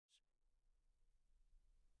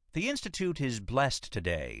The Institute is blessed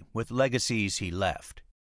today with legacies he left.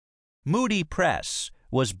 Moody Press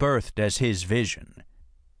was birthed as his vision.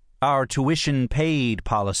 Our tuition-paid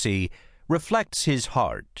policy reflects his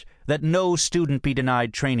heart that no student be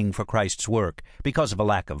denied training for Christ's work because of a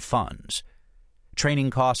lack of funds. Training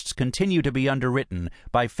costs continue to be underwritten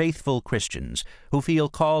by faithful Christians who feel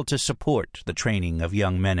called to support the training of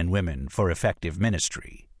young men and women for effective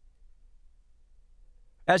ministry.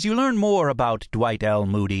 As you learn more about Dwight L.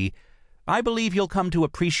 Moody, I believe you'll come to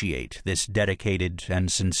appreciate this dedicated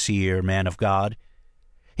and sincere man of God.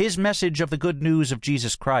 His message of the good news of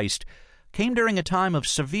Jesus Christ came during a time of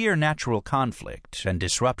severe natural conflict and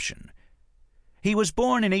disruption. He was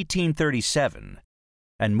born in 1837,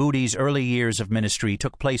 and Moody's early years of ministry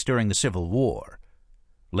took place during the Civil War.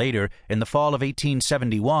 Later, in the fall of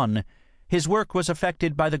 1871, his work was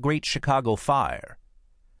affected by the Great Chicago Fire.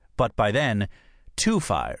 But by then, 2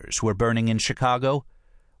 fires were burning in Chicago.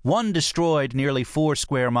 One destroyed nearly 4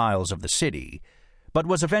 square miles of the city, but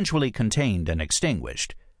was eventually contained and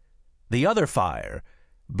extinguished. The other fire,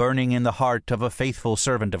 burning in the heart of a faithful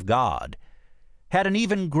servant of God, had an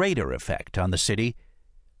even greater effect on the city.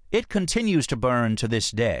 It continues to burn to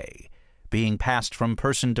this day, being passed from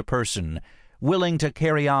person to person, willing to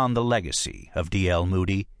carry on the legacy of D.L.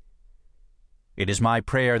 Moody. It is my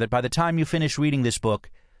prayer that by the time you finish reading this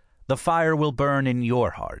book, the fire will burn in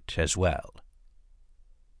your heart as well.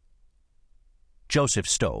 Joseph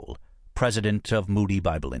Stoll, President of Moody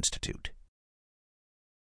Bible Institute.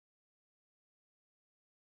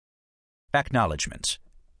 Acknowledgements.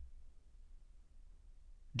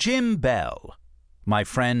 Jim Bell, my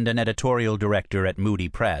friend and editorial director at Moody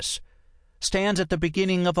Press, stands at the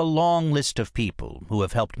beginning of a long list of people who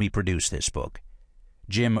have helped me produce this book.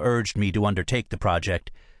 Jim urged me to undertake the project,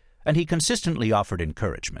 and he consistently offered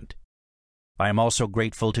encouragement. I am also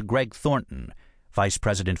grateful to Greg Thornton, Vice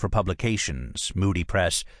President for Publications, Moody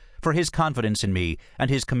Press, for his confidence in me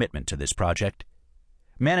and his commitment to this project.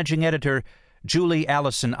 Managing Editor Julie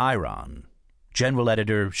Allison Iron, General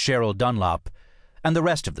Editor Cheryl Dunlop, and the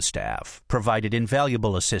rest of the staff provided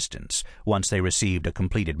invaluable assistance once they received a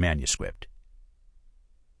completed manuscript.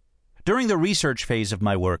 During the research phase of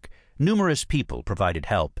my work, numerous people provided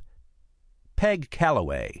help. Peg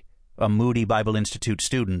Calloway, a Moody Bible Institute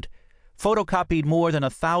student, photocopied more than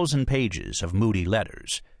 1,000 pages of Moody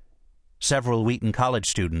letters. Several Wheaton College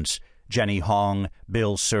students, Jenny Hong,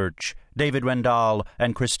 Bill Search, David Rendall,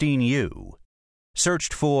 and Christine Yu,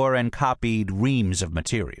 searched for and copied reams of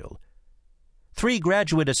material. 3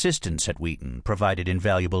 graduate assistants at Wheaton provided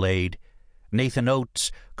invaluable aid. Nathan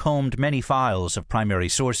Oates combed many files of primary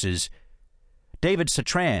sources. David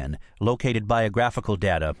Citran located biographical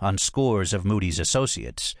data on scores of Moody's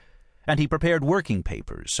associates, and he prepared working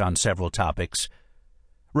papers on several topics.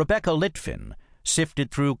 Rebecca Litvin sifted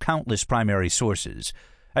through countless primary sources,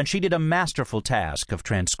 and she did a masterful task of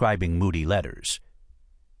transcribing Moody letters.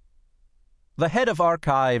 The head of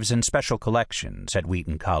archives and special collections at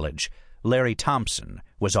Wheaton College, Larry Thompson,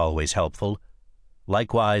 was always helpful.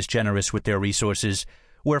 Likewise generous with their resources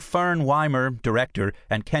were Fern Weimer, Director,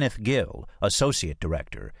 and Kenneth Gill, Associate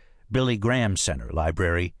Director, Billy Graham Center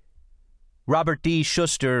Library. Robert D.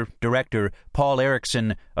 Schuster, Director, Paul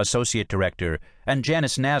Erickson, Associate Director, and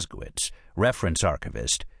Janice Nazgowitz, Reference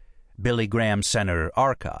Archivist, Billy Graham Center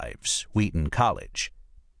Archives, Wheaton College.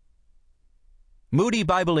 Moody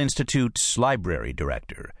Bible Institute's Library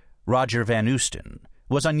Director, Roger Van Oosten,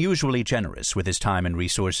 was unusually generous with his time and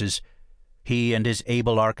resources. He and his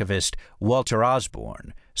able archivist, Walter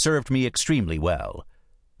Osborne, served me extremely well.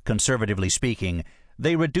 Conservatively speaking,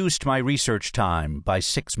 they reduced my research time by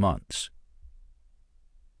 6 months.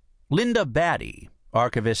 Linda Batty,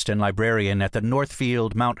 archivist and librarian at the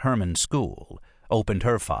Northfield Mount Hermon School, opened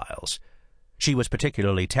her files. She was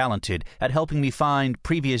particularly talented at helping me find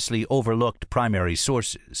previously overlooked primary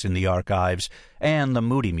sources in the archives and the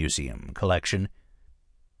Moody Museum collection.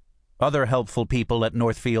 Other helpful people at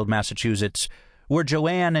Northfield, Massachusetts, were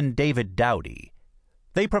Joanne and David Dowdy.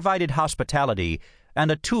 They provided hospitality and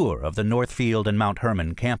a tour of the Northfield and Mount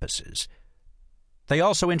Hermon campuses. They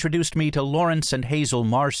also introduced me to Lawrence and Hazel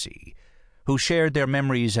Marcy, who shared their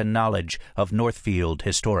memories and knowledge of Northfield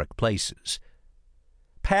historic places.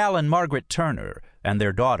 Pal and Margaret Turner and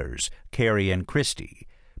their daughters, Carrie and Christy,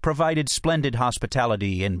 provided splendid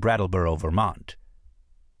hospitality in Brattleboro, Vermont.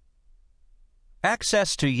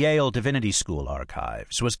 Access to Yale Divinity School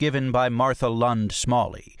archives was given by Martha Lund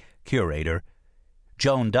Smalley, curator.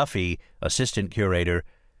 Joan Duffy, assistant curator,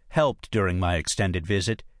 helped during my extended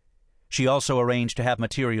visit. She also arranged to have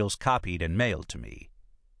materials copied and mailed to me.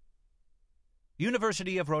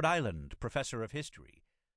 University of Rhode Island Professor of History.